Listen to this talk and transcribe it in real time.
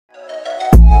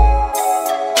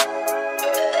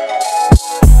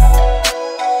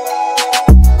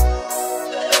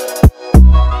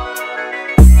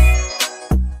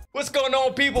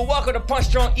welcome to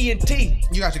PunchDrunk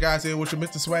ENT. You got your guys here with your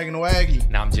Mr. Swag and the Waggy.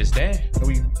 Now I'm just there. And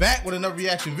we back with another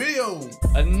reaction video.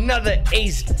 Another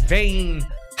AceVane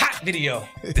hot video.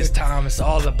 This time it's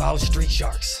all about street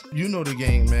sharks. You know the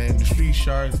game, man. The street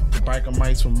sharks, the biker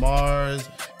mice from Mars,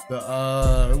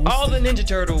 all the Ninja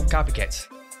Turtle copycats.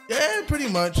 Yeah, pretty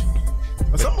much.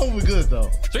 But some of them were good though.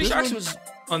 Street sharks was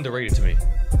underrated to me.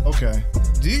 Okay.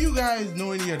 Do you guys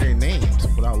know any of their names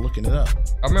without looking it up?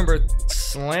 I remember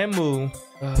Slamu.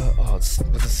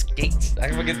 The skates.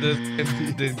 I forget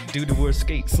the dude that wore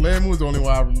skates. Slamu was the only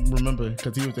one I remember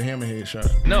because he was the hammerhead shark.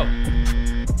 No,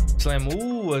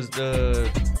 Slamu was the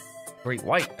Great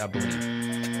White, I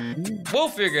believe. We'll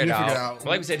figure it out.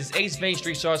 Like we said, this AceVane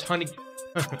Street Sharks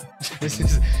This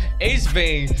is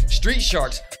AceVane Street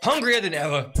Sharks hungrier than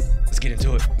ever. Let's get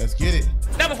into it. Let's get it.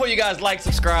 Now, before you guys like,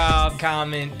 subscribe,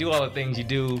 comment, do all the things you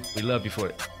do, we love you for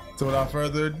it. So without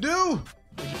further ado,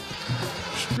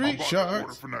 Street Sharks.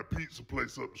 Order from that pizza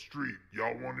place up the street.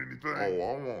 Y'all want anything? Oh,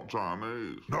 I want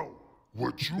Chinese. No.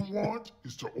 What you want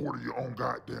is to order your own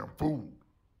goddamn food.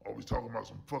 Always talking about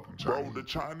some fucking Chinese. Bro, the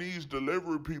Chinese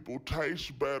delivery people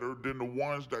taste better than the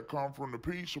ones that come from the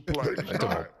pizza place.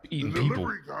 The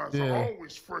delivery guys are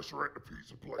always fresher at the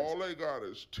pizza place. All they got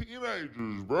is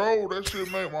teenagers, bro. That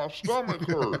shit make my stomach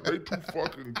hurt. They too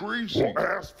fucking greasy. Well,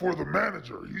 ask for the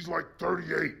manager. He's like 38.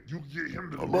 You can get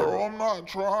him to deliver. Bro, I'm not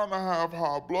trying to have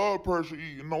high blood pressure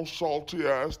eating no salty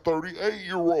ass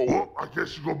 38-year-old. Well, I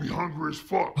guess you're gonna be hungry as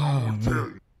fuck. I'm gonna tell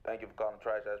you. Thank you for calling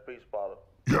Trash Ass Pizza Parlor.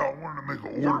 Yeah, I wanted to make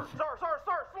an order. Sir,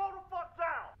 slow the fuck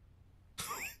down.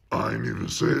 I ain't even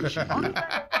said shit I yet. understand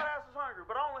my fat ass is hungry,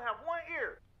 but I only have one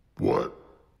ear. What?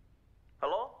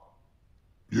 Hello?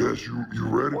 Yes, you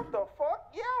ready? What the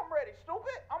fuck? Yeah, I'm ready,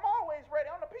 stupid. I'm always ready.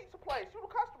 I'm the pizza place. You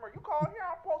the customer. You call here,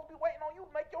 I'm supposed to be waiting on you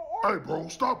to make your order. Hey, bro,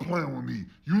 stop playing with me.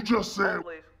 You just said... Oh,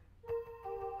 please.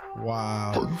 Are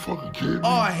Wow. you fucking kidding me? Oh,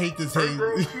 I hate this. Hate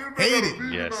it.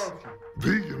 Yes.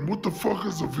 Vegan? What the fuck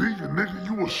is a vegan, nigga?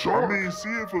 You a shark? I mean, see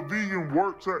if a vegan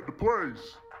works at the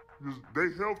place. They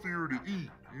healthier to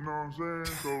eat. You know what I'm saying?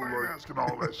 So, like, asking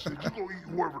all that shit. You go eat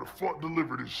whoever the fuck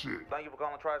delivered this shit. Thank you for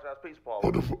calling Trash Ass Pizza Parlor.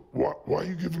 What the fuck? Why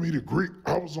you giving me the Greek?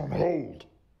 I was on hold.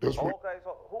 That's what... Okay,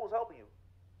 so who was helping you?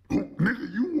 Who,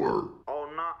 nigga, you were. Oh,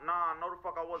 nah, no the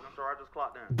fuck I wasn't, sir. I just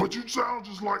clocked in. But you sound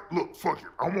just like, look, fuck it.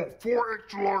 I want 4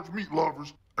 extra large meat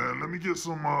lovers, and let me get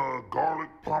some garlic,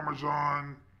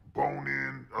 parmesan,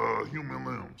 bone-in, human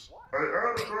limbs. Hey, add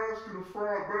a basket of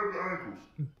fried baby ankles.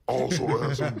 Also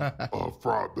add some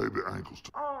fried baby ankles.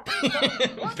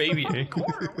 Baby ankles.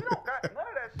 We don't got none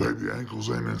of that shit. Baby ankles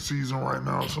ain't in season right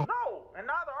now, so. No, and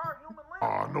neither are human limbs. I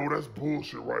know that's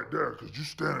bullshit right there, because you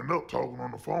standing up talking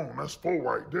on the phone. That's 4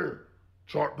 right there.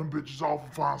 Chart them bitches off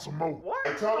and find some more. What?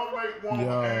 And tell them make one with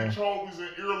anchovies and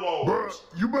earlobes. Bruh,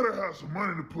 you better have some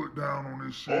money to put down on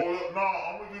this shit. Oh, nah,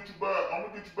 I'm gonna get you back. I'm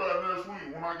gonna get you back next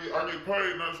week. When I get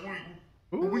paid next week.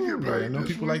 Ooh, we get paid no this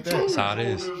people week like that. too. That's how it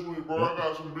is. This week, bro. I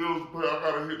got some bills to pay. I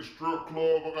gotta hit the strip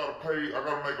club. I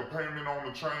gotta make a payment on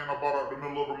the chain I bought out the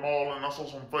middle of the mall, and I saw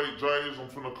some fake J's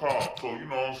I'm finna cop. So, you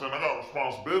know what I'm saying? I got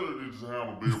responsibilities to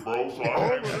handle, big bro. So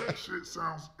all of that shit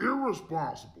sounds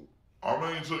irresponsible. I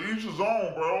mean, to each his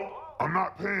own, bro. I'm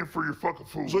not paying for your fucking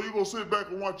food. So you gonna sit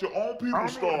back and watch your own people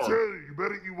starve? I tell you, you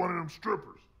better eat one of them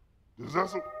strippers. Is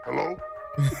that so? Hello?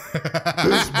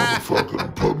 This motherfucker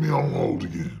done put me on hold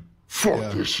again.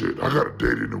 Fuck this shit. I got a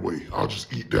date anyway. I'll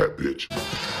just eat that bitch.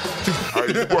 Hey,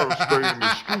 you gotta stay in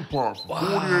the stew pot for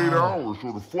 48 hours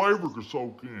so the flavor can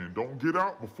soak in. Don't get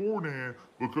out before then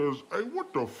because, hey,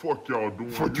 what the fuck y'all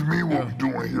doing? Fuck you mean what we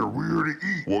doing here? We're here to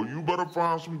eat. Well, you better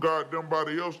find some goddamn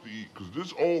body else to eat because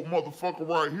this old motherfucker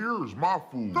right here is my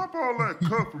food. Stop all that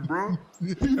cuffing, bro.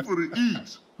 He for the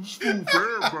eats. This food for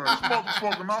everybody. This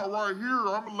motherfucker not right here.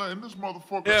 I'm letting this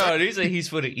motherfucker. Yeah, they say he's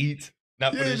for the eat,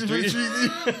 not for the street.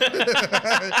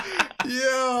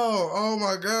 Yo, oh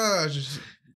my gosh.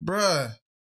 Bruh.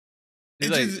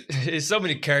 It's so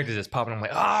many characters that's popping. I'm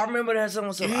like, I remember that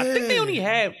someone. I think they only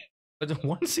had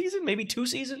 1 season, maybe 2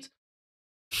 seasons.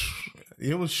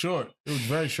 It was short. It was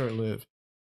very short lived.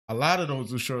 A lot of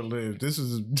those were short lived. This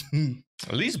is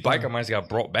At least Biker Mice got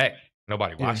brought back.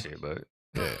 Nobody watched it, but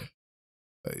yeah.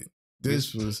 Like,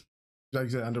 this was, like I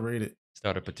said, underrated.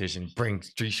 Start a petition, bring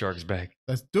Street Sharks back.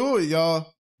 Let's do it,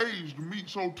 y'all. The meat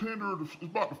so tender, it's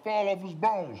about to fall off his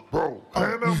bones. Bro,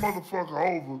 hand that motherfucker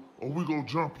over, or we gonna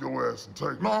jump your ass and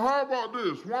take it. Now, how about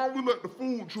this? Why don't we let the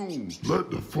food choose? Let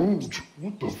the food choose?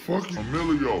 What the fuck?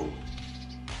 Emilio,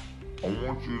 I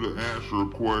want you to answer a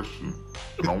question,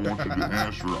 and I want you to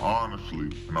answer it honestly,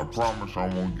 and I promise I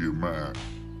won't get mad.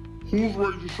 Whose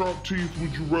razor sharp teeth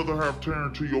would you rather have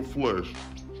tearing to your flesh?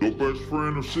 Your best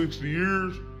friend of 60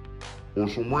 years, or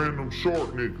some random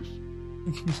short niggas.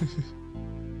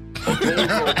 I told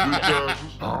y'all bitch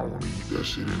asses, I don't want to eat that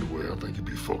shit anyway. I think you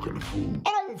be fucking the food. I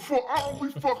don't be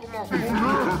fucking my food. You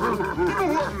know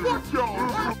what? Fuck y'all.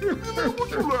 What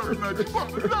you laughing at? You about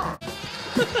to die.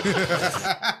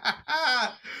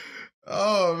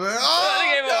 Oh man!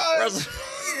 Oh, God.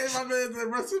 Yeah, my man said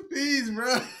rest in peace,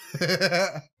 bro.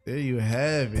 There you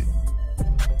have it.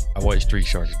 I watch Street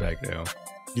Sharks back now.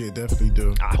 Yeah, definitely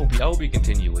do. I hope he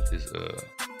continue with this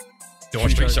doing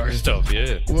Street Shark stuff.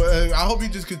 Yeah. Well, I hope he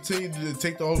just continue to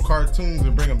take the old cartoons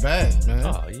and bring them back, man.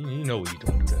 Oh, you know what you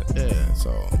don't do that. Yeah.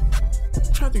 So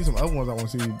I'm trying to think of some other ones I want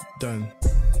to see done.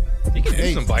 You can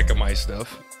do some biker mice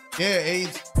stuff. Yeah,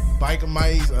 Ace, biker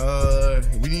mice.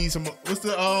 We need some. What's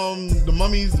the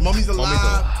mummies? Mummies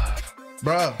alive.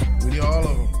 Bruh, we need all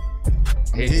of them.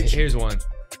 Here's one.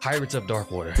 Pirates of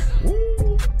Darkwater.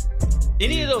 Woo.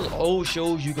 Any of those old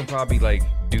shows you can probably like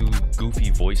do goofy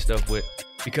voice stuff with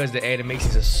because the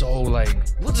animations are so like,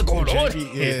 what's going on?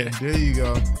 Yeah, there you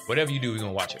go. Whatever you do, we're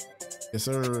gonna watch it. Yes,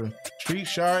 sir. Street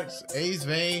Sharks,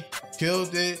 AceVane,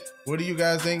 killed it. What do you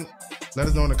guys think? Let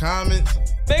us know in the comments.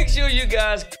 Make sure you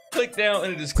guys click down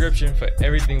in the description for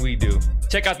everything we do.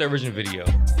 Check out the original video.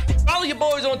 Follow your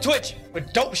boys on Twitch for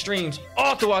dope streams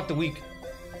all throughout the week.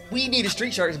 We need a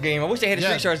Street Sharks game. I wish they had a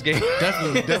Street Sharks game.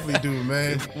 Definitely do,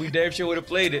 man. We damn sure would have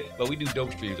played it, but we do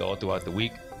dope streams all throughout the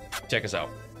week. Check us out.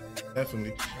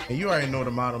 Definitely. And you already know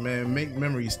the motto, man. Make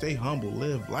memories, stay humble,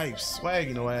 live life,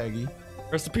 swag, Aggie.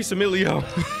 Rest in peace, Emilio.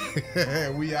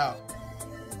 We out.